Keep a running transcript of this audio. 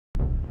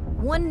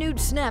One nude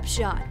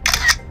snapshot.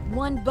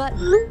 One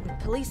button.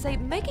 Police say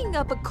making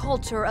up a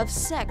culture of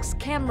sex,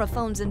 camera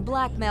phones, and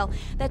blackmail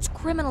that's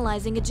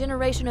criminalizing a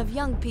generation of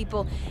young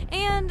people,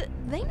 and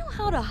they know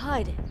how to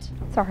hide it.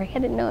 Sorry, I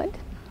didn't know it.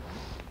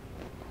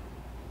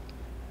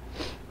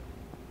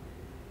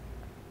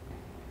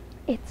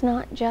 It's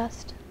not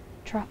just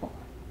trouble.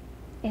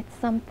 It's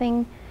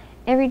something.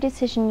 Every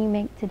decision you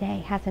make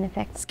today has an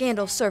effect.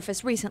 Scandal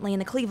surfaced recently in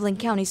the Cleveland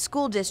County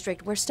School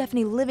District where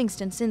Stephanie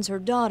Livingston sends her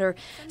daughter.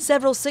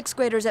 Several sixth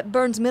graders at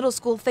Burns Middle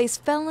School face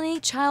felony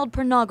child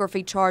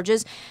pornography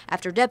charges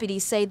after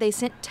deputies say they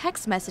sent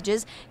text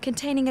messages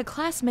containing a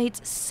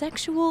classmate's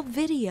sexual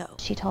video.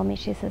 She told me,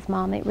 she says,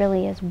 "Mom, it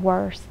really is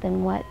worse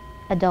than what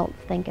adults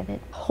think of it."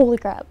 Holy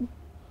crap.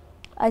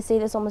 I see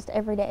this almost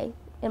every day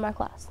in my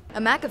class.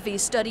 A McAfee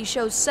study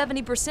shows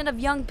 70% of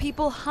young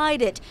people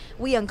hide it.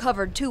 We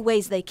uncovered 2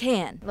 ways they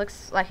can.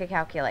 Looks like a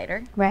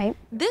calculator. Right.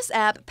 This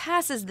app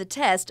passes the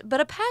test, but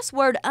a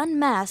password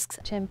unmasks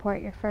To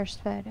import your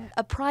first photo.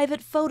 a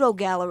private photo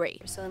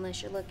gallery. So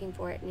unless you're looking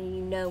for it and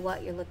you know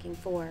what you're looking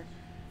for,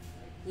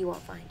 you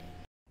won't find it.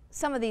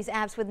 Some of these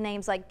apps with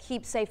names like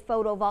Keep Safe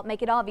Photo Vault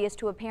make it obvious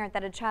to a parent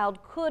that a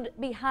child could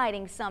be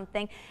hiding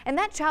something, and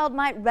that child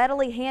might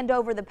readily hand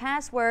over the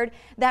password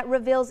that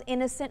reveals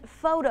innocent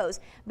photos.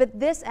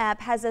 But this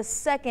app has a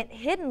second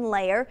hidden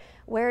layer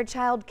where a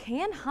child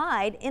can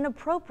hide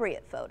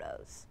inappropriate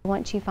photos.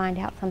 Once you find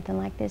out something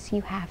like this,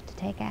 you have to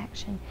take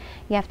action.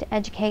 You have to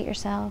educate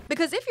yourself.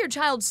 Because if your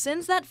child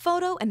sends that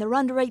photo and they're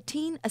under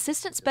 18,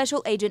 Assistant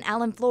Special Agent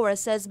Alan Flores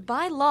says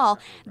by law,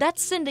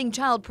 that's sending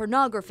child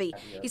pornography.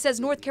 He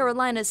says North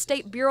Carolina's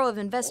State Bureau of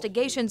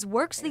Investigations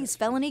works these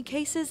felony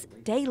cases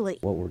daily.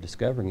 What we're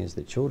discovering is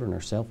that children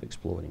are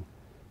self-exploiting.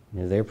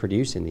 They're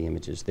producing the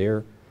images,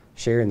 they're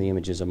sharing the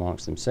images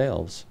amongst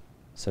themselves,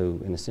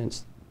 so in a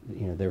sense,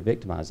 they're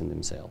victimizing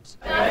themselves.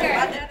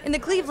 In the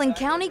Cleveland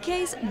County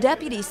case,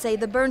 deputies say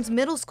the Burns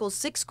Middle School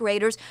 6th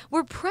graders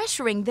were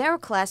pressuring their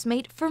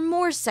classmate for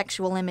more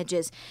sexual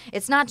images.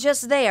 It's not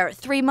just there.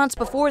 3 months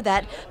before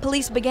that,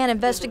 police began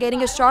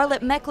investigating a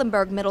Charlotte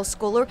Mecklenburg middle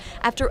schooler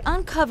after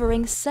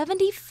uncovering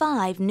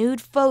 75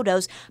 nude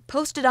photos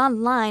posted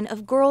online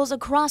of girls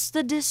across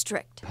the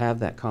district. Have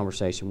that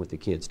conversation with the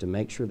kids to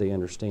make sure they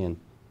understand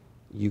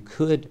you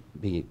could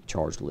be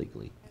charged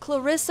legally.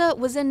 Clarissa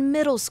was in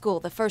middle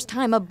school the first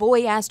time a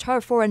boy asked her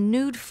for a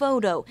nude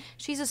photo.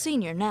 She's a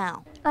senior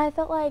now. I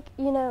felt like,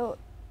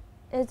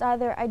 it's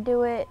either I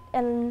do it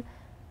and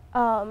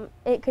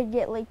it could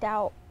get leaked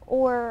out,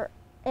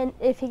 and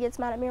if he gets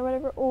mad at me or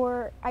whatever,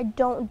 or I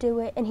don't do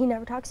it and he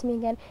never talks to me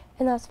again,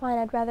 and that's fine.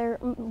 I'd rather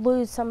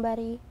lose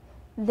somebody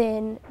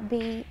than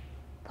be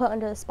put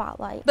under the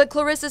spotlight. But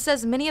Clarissa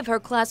says many of her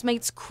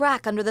classmates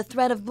crack under the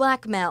threat of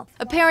blackmail.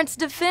 A parent's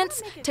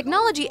defense?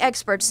 Technology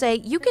experts say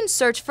you can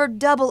search for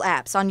double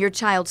apps on your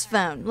child's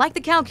phone, like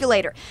the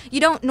calculator. You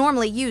don't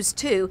normally use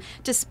 2.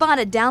 To spot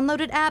a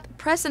downloaded app,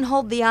 press and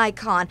hold the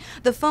icon.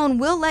 The phone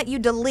will let you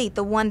delete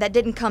the one that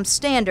didn't come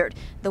standard,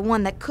 the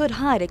one that could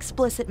hide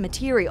explicit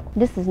material.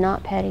 This is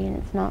not petty and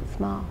it's not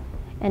small.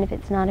 And if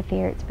it's not a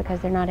fear, it's because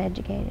they're not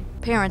educated.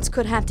 Parents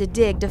could have to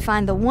dig to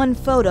find the one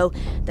photo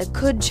that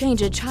could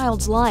change a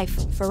child's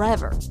life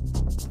forever.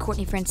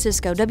 Courtney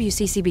Francisco,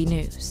 WCCB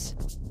News.